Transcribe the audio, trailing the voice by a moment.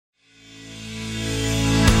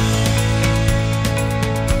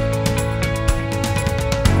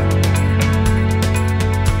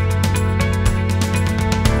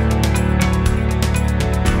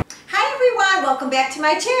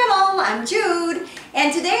my channel. I'm Jude,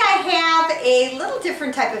 and today I have a little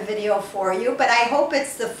different type of video for you, but I hope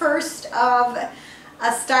it's the first of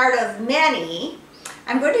a start of many.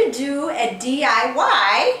 I'm going to do a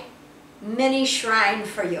DIY mini shrine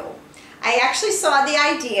for you. I actually saw the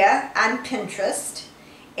idea on Pinterest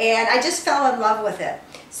and I just fell in love with it.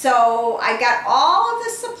 So I got all of the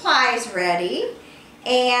supplies ready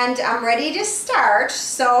and I'm ready to start.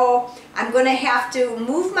 So I'm going to have to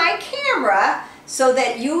move my camera so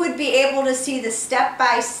that you would be able to see the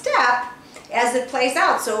step-by-step as it plays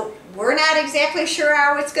out. So we're not exactly sure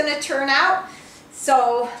how it's going to turn out.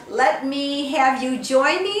 So let me have you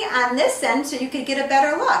join me on this end so you can get a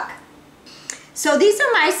better look. So these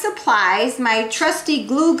are my supplies, my trusty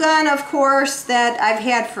glue gun, of course, that I've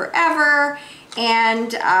had forever.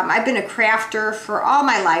 And I've been a crafter for all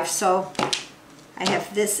my life, so I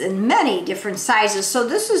have this in many different sizes. So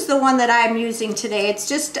this is the one that I'm using today. It's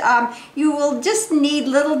just, you will just need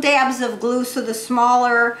little dabs of glue, so the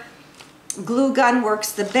smaller glue gun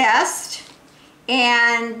works the best.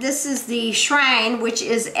 And this is the shrine, which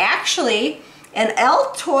is actually an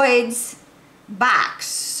Altoids box.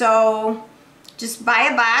 So just buy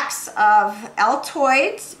a box of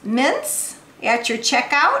Altoids mints at your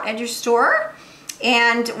checkout at your store.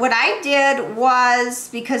 And what I did was,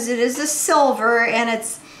 because it is a silver and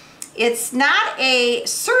it's not a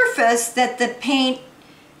surface that the paint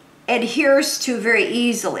adheres to very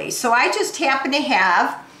easily. So I just happen to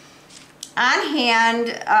have on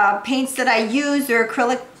hand paints that I use. They're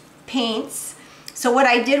acrylic paints. So what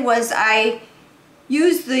I did was I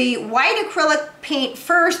used the white acrylic paint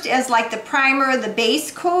first as like the primer, the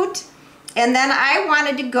base coat. And then I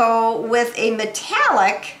wanted to go with a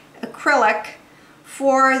metallic acrylic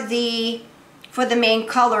for the main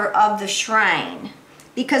color of the shrine,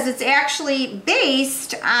 because it's actually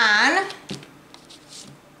based on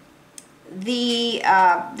the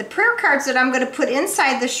prayer cards that I'm going to put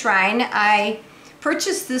inside the shrine. I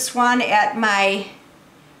purchased this one at my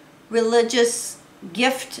religious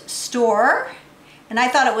gift store, and I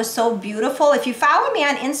thought it was so beautiful. If you follow me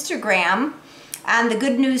on Instagram on the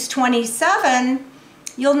Good News 27,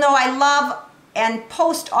 you'll know I love and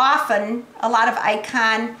post often a lot of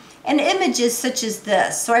icon and images such as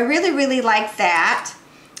this. So I really like that.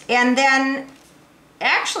 And then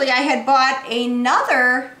actually I had bought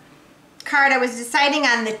another card. I was deciding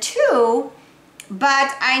on the two,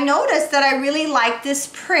 but I noticed that I really like this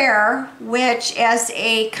prayer, which as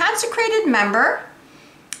a consecrated member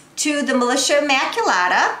to the Militia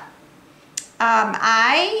Immaculata,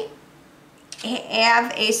 I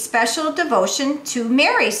have a special devotion to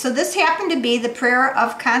Mary. So this happened to be the prayer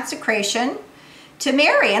of consecration to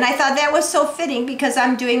Mary, and I thought that was so fitting because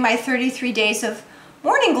I'm doing my 33 days of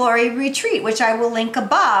morning glory retreat, which I will link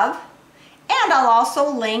above, and I'll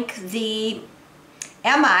also link the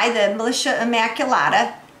the Militia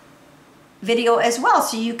Immaculata video as well,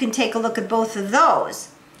 so you can take a look at both of those.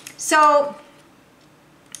 So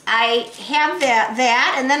I have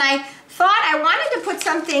that, and then I thought I wanted to put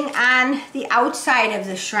something on the outside of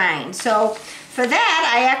the shrine. So for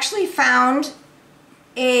that, I actually found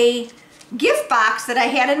a gift box that I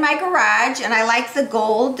had in my garage, and I like the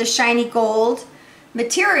gold, the shiny gold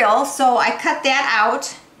material, so I cut that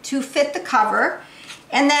out to fit the cover.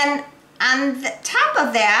 And then on the top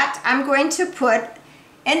of that, I'm going to put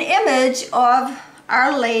an image of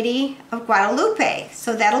Our Lady of Guadalupe.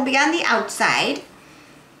 So that'll be on the outside.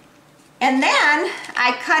 And then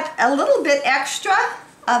I cut a little bit extra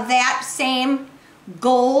of that same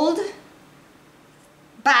gold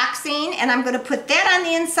boxing, and I'm going to put that on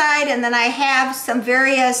the inside. And then I have some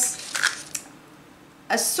various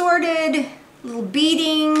assorted little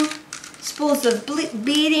beading, spools of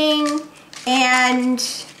beading,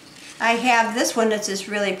 and I have this one that's just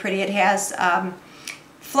really pretty. It has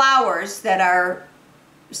flowers that are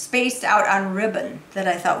spaced out on ribbon that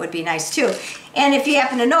I thought would be nice too. And if you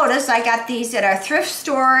happen to notice, I got these at our thrift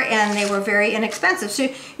store and they were very inexpensive. So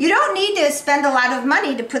you don't need to spend a lot of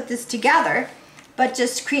money to put this together, but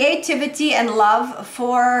just creativity and love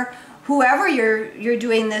for whoever you're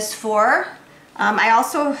doing this for. I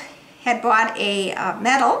also had bought a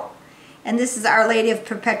medal, and this is Our Lady of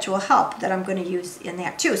Perpetual Help that I'm going to use in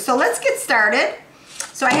that too. So let's get started.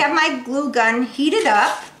 So I have my glue gun heated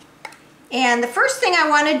up. And the first thing I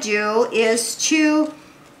want to do is to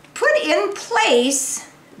put in place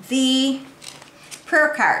the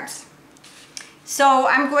prayer cards. So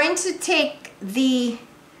I'm going to take the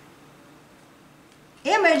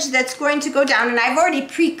image that's going to go down, and I've already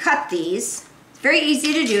pre-cut these. It's very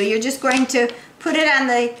easy to do. You're just going to put it on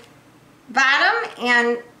the bottom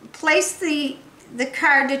and place the the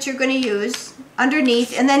card that you're going to use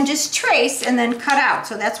underneath, and then just trace and then cut out.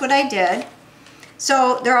 So that's what I did.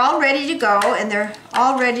 So they're all ready to go, and they're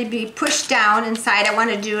all ready to be pushed down inside. I want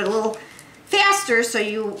to do it a little faster so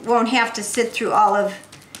you won't have to sit through all of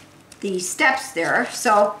the steps there.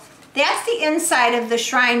 So that's the inside of the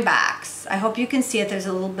shrine box. I hope you can see it. There's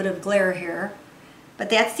a little bit of glare here, but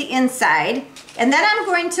that's the inside. And then I'm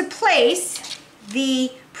going to place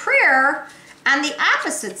the prayer on the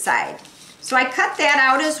opposite side. So I cut that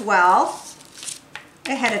out as well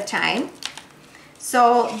ahead of time.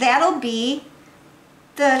 So that'll be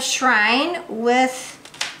the shrine with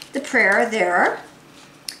the prayer there.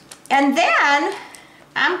 And then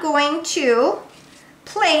I'm going to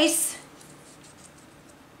place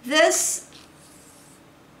this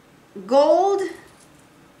gold,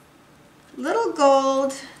 little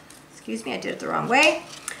gold, excuse me, I did it the wrong way,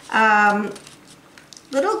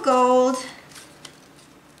 little gold,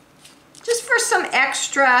 just for some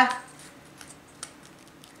extra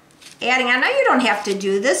adding on. Now you don't have to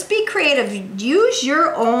do this. Be creative. Use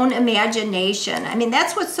your own imagination. I mean,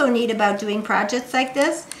 that's what's so neat about doing projects like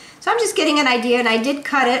this. So I'm just getting an idea, and I did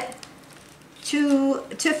cut it to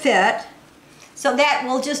fit. So that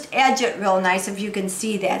will just edge it real nice. If you can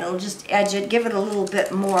see that, it'll just edge it, give it a little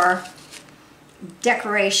bit more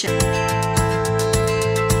decoration.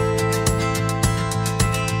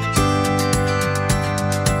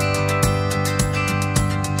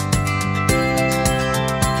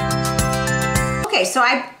 Okay, so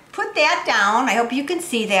I put that down. I hope you can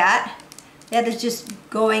see that. That is just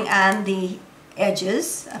going on the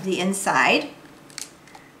edges of the inside.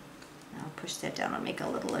 I'll push that down and make a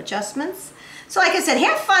little adjustments. So like I said,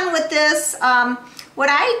 have fun with this. What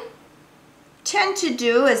I tend to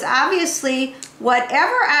do is obviously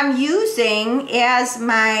whatever I'm using as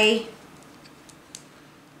my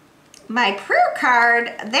prayer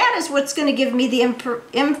card, that is what's going to give me the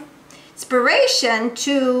inspiration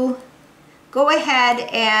to go ahead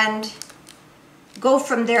and go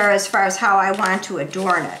from there as far as how I want to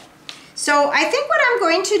adorn it. So I think what I'm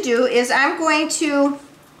going to do is I'm going to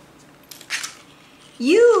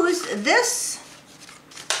use this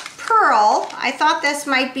pearl, I thought this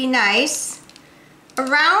might be nice,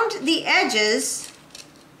 around the edges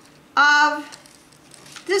of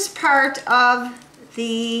this part of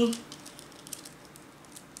the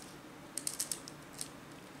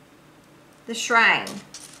shrine.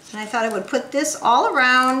 And I thought I would put this all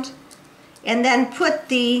around and then put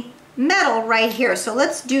the metal right here. So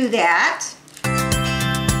let's do that.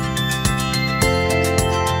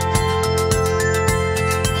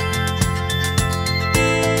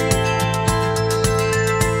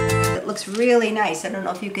 It looks really nice. I don't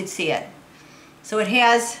know if you could see it. So it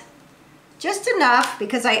has just enough,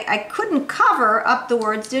 because I couldn't cover up the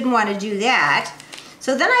words, didn't want to do that.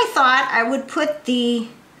 So then I thought I would put the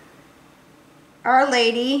Our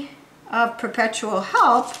Lady of Perpetual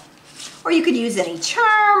Help, or you could use any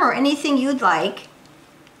charm or anything you'd like,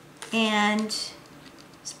 and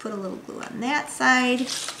just put a little glue on that side.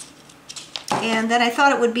 And then I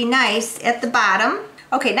thought it would be nice at the bottom.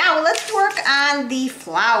 Okay, now let's work on the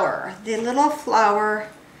flower, the little flower,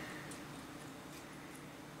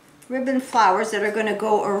 ribbon flowers that are going to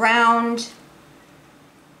go around.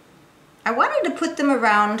 I wanted to put them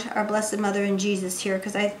around our Blessed Mother and Jesus here,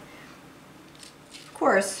 because I, of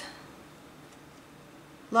course,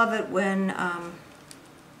 love it when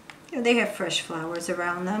you know, they have fresh flowers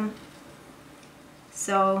around them.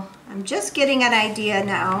 So I'm just getting an idea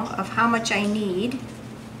now of how much I need,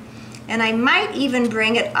 and I might even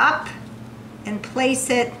bring it up and place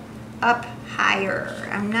it up higher.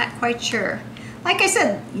 I'm not quite sure. Like I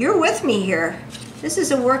said, you're with me here. This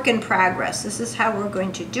is a work in progress. This is how we're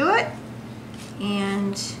going to do it.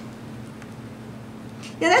 And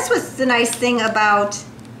yeah, that's what's the nice thing about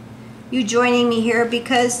you joining me here,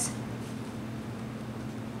 because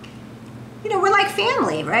you know, we're like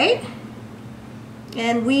family, right?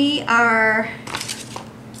 And we are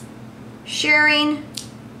sharing,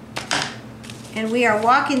 and we are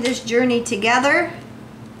walking this journey together.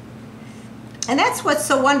 And that's what's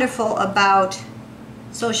so wonderful about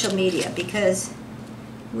social media, because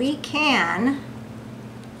we can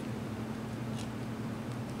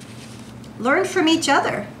learn from each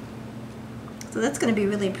other. So that's going to be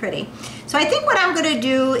really pretty. So I think what I'm going to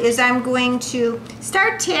do is I'm going to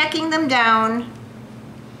start tacking them down.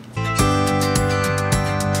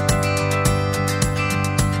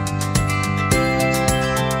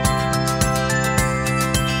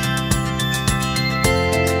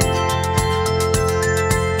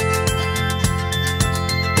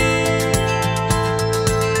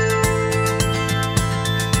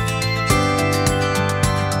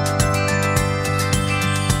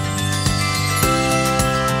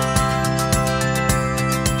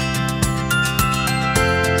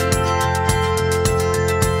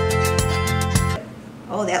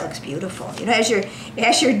 beautiful. You know,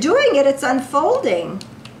 as you're doing it, it's unfolding.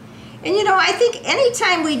 And you know, I think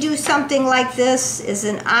anytime we do something like this is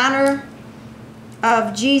in honor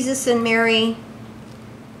of Jesus and Mary.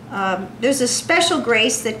 There's a special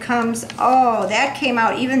grace that comes. Oh, that came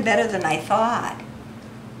out even better than I thought.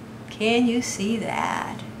 Can you see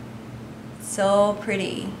that? So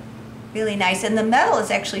pretty. Really nice. And the metal is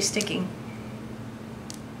actually sticking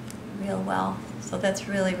real well. So that's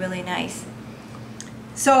really, really nice.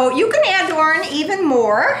 So you can adorn even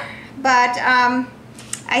more, but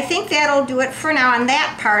I think that'll do it for now on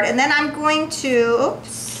that part. And then I'm going to,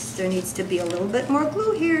 oops, there needs to be a little bit more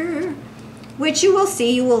glue here, which you will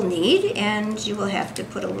see you will need, and you will have to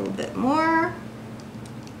put a little bit more,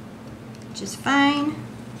 which is fine.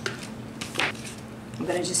 I'm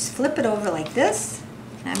going to just flip it over like this,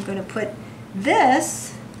 and I'm going to put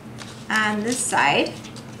this on this side.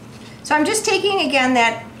 So I'm just taking again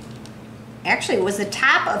that, actually it was the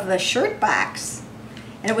top of a shirt box,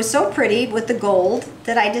 and it was so pretty with the gold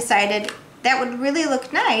that I decided that would really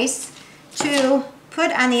look nice to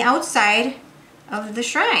put on the outside of the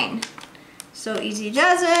shrine. So easy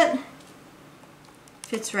does it,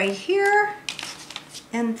 fits right here,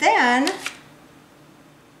 and then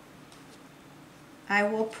I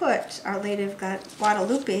will put Our Lady of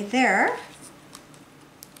Guadalupe there.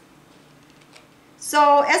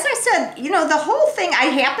 So as I said, you know, the whole thing, I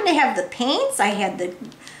happen to have the paints, I had the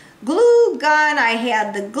glue gun, I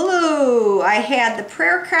had the glue, I had the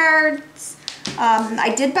prayer cards.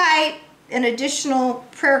 I did buy an additional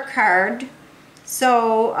prayer card,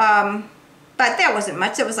 so but that wasn't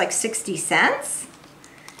much. It was like 60 cents.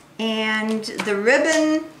 And the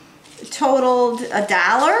ribbon totaled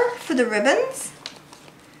 $1 for the ribbons.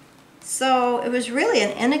 So it was really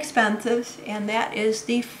an inexpensive, and that is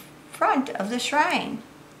the front of the shrine.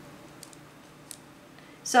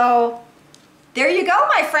 So there you go,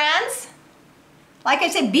 my friends. Like I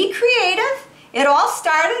said, be creative. It all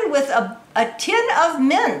started with a tin of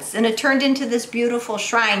mints, and it turned into this beautiful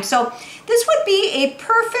shrine. So this would be a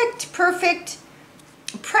perfect present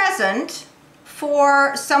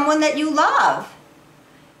for someone that you love.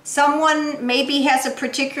 Someone maybe has a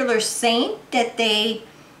particular saint that they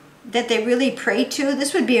really pray to.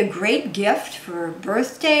 This would be a great gift for a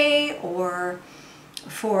birthday or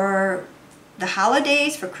for the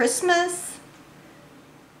holidays, for Christmas.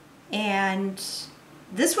 And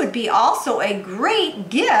this would be also a great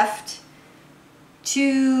gift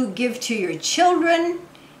to give to your children.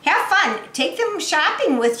 Have fun. Take them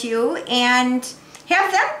shopping with you and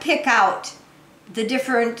have them pick out the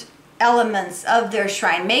different elements of their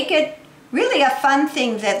shrine. Make it really a fun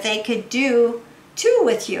thing that they could do too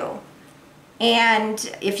with you.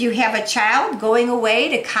 And if you have a child going away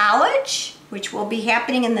to college, which will be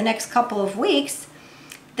happening in the next couple of weeks,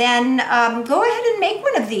 then go ahead and make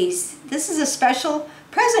one of these. This is a special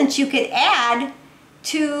present you could add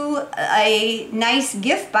to a nice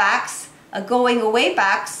gift box, a going away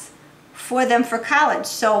box for them for college.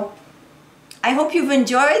 So I hope you've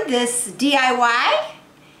enjoyed this DIY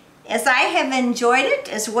as I have enjoyed it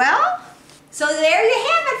as well. So there you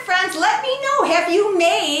have it, friends. Let me know, have you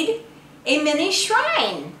made a mini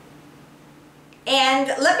shrine? And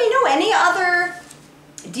let me know any other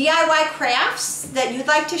DIY crafts that you'd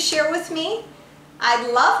like to share with me.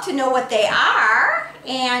 I'd love to know what they are,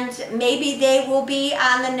 and maybe they will be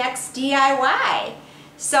on the next DIY.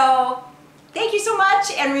 So thank you so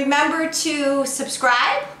much, and remember to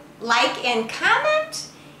subscribe, like, and comment.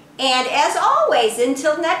 And as always,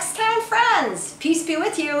 until next time, friends, peace be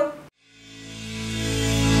with you.